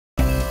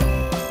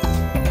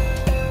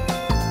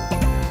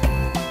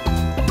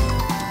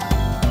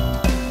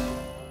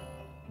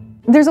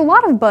There's a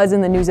lot of buzz in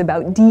the news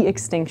about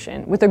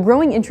de-extinction, with a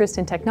growing interest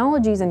in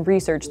technologies and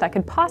research that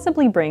could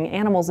possibly bring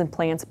animals and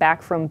plants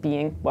back from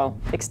being, well,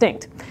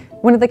 extinct.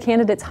 One of the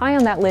candidates high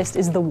on that list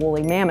is the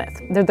woolly mammoth.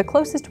 They're the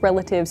closest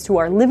relatives to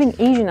our living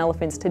Asian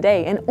elephants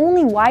today and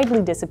only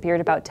widely disappeared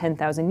about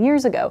 10,000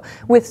 years ago,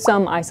 with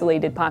some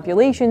isolated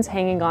populations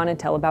hanging on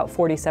until about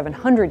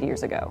 4,700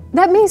 years ago.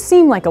 That may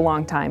seem like a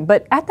long time,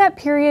 but at that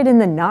period in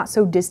the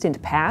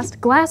not-so-distant past,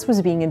 glass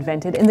was being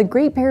invented and the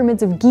Great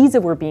Pyramids of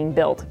Giza were being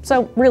built,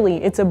 so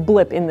really it's a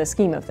blip in the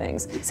scheme of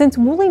things. Since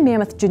woolly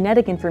mammoth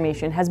genetic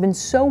information has been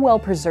so well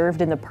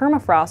preserved in the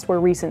permafrost where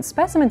recent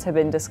specimens have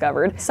been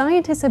discovered,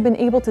 scientists have been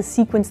able to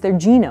sequence their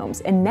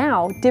genomes, and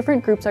now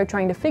different groups are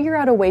trying to figure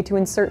out a way to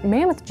insert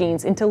mammoth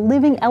genes into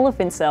living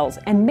elephant cells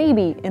and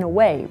maybe, in a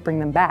way, bring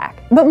them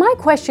back. But my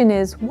question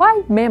is,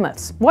 why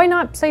mammoths? Why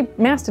not, say,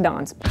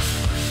 mastodons?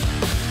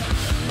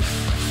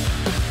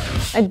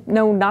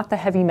 No, not the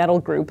heavy metal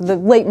group, the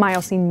late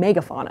Miocene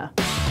megafauna.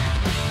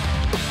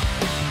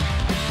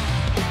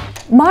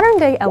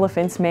 Modern-day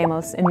elephants,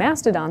 mammoths, and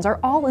mastodons are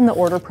all in the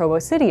order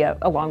Proboscidea,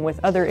 along with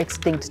other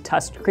extinct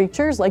tusked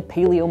creatures like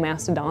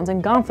paleomastodons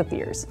and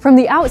gomphotheres. From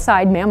the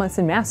outside, mammoths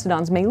and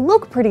mastodons may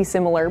look pretty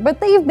similar, but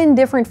they've been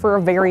different for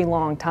a very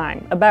long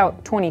time,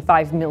 about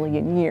 25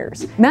 million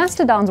years.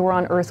 Mastodons were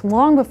on Earth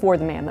long before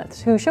the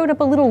mammoths, who showed up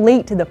a little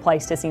late to the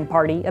Pleistocene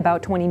party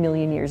about 20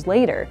 million years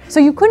later.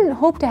 So you couldn't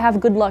hope to have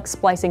good luck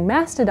splicing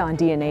mastodon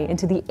DNA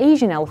into the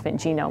Asian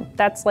elephant genome.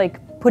 That's like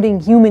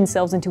putting human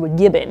cells into a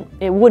gibbon.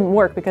 It wouldn't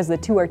work because the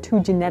two are too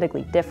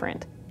genetically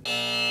different.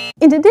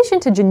 In addition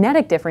to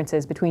genetic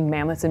differences between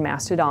mammoths and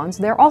mastodons,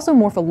 they're also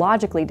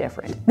morphologically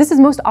different. This is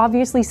most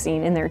obviously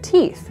seen in their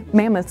teeth.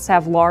 Mammoths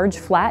have large,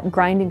 flat,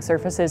 grinding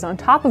surfaces on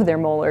top of their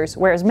molars,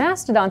 whereas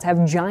mastodons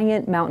have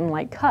giant,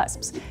 mountain-like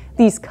cusps.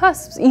 These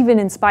cusps even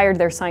inspired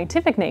their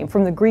scientific name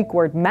from the Greek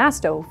word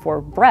masto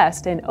for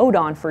breast and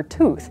odon for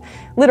tooth,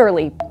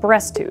 literally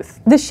breast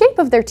tooth. The shape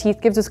of their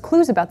teeth gives us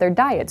clues about their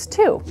diets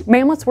too.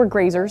 Mammoths were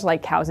grazers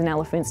like cows and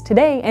elephants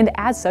today, and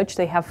as such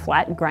they have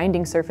flat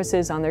grinding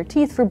surfaces on their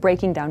teeth for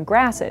breaking down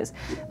grasses.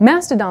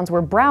 Mastodons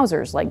were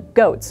browsers like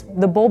goats.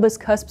 The bulbous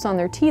cusps on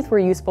their teeth were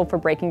useful for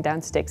breaking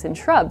down sticks and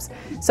shrubs.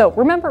 So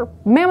remember,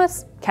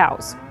 mammoths,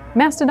 cows.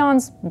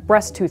 Mastodons,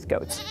 breast-toothed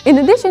goats. In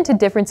addition to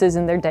differences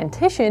in their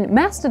dentition,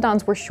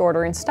 mastodons were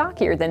shorter and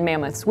stockier than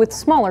mammoths with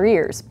smaller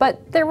ears,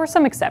 but there were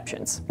some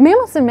exceptions.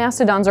 Mammoths and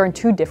mastodons are in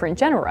two different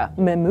genera,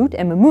 Mammut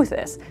and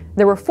Mammuthus.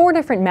 There were 4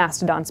 different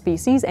mastodon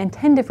species and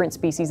 10 different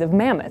species of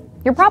mammoth.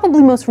 You're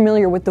probably most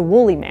familiar with the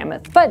woolly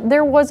mammoth, but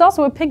there was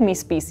also a pygmy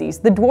species,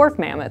 the dwarf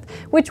mammoth,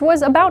 which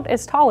was about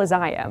as tall as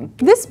I am.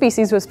 This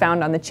species was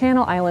found on the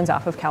Channel Islands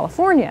off of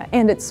California,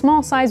 and its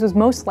small size was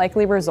most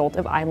likely a result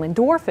of island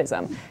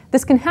dwarfism.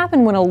 This can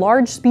happen when a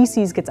large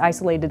species gets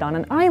isolated on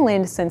an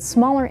island, since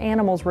smaller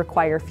animals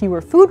require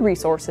fewer food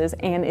resources,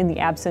 and in the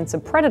absence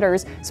of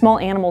predators, small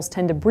animals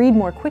tend to breed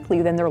more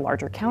quickly than their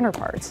larger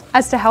counterparts.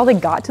 As to how they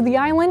got to the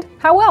island,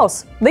 how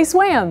else? They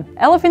swam!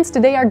 Elephants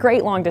today are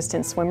great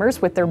long-distance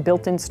swimmers with their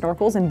built-in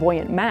snorkels and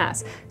buoyant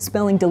mass.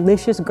 Smelling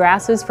delicious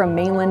grasses from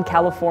mainland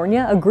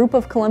California, a group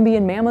of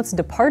Colombian mammoths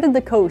departed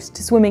the coast,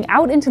 swimming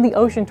out into the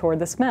ocean toward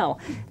the smell.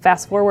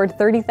 Fast forward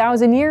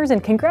 30,000 years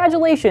and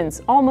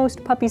congratulations,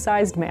 almost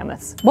puppy-sized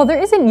mammoths. While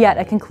there isn't yet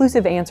a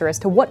conclusive answer as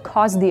to what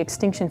caused the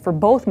extinction for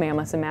both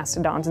mammoths and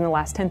mastodons in the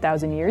last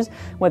 10,000 years,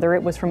 whether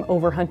it was from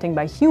overhunting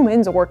by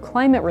humans or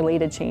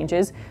climate-related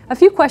changes, a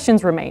few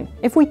questions remain.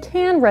 If we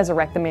can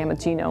resurrect the mammoth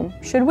genome,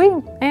 should we?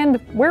 And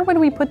where would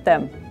we put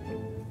them?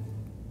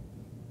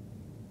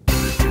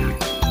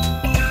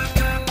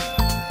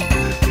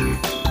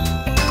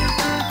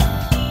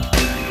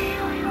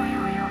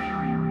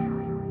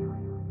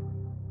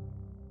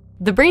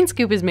 The Brain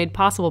Scoop is made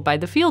possible by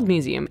the Field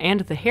Museum and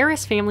the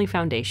Harris Family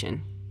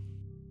Foundation.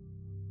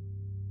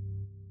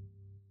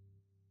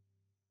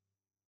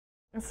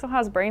 It still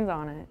has brains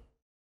on it.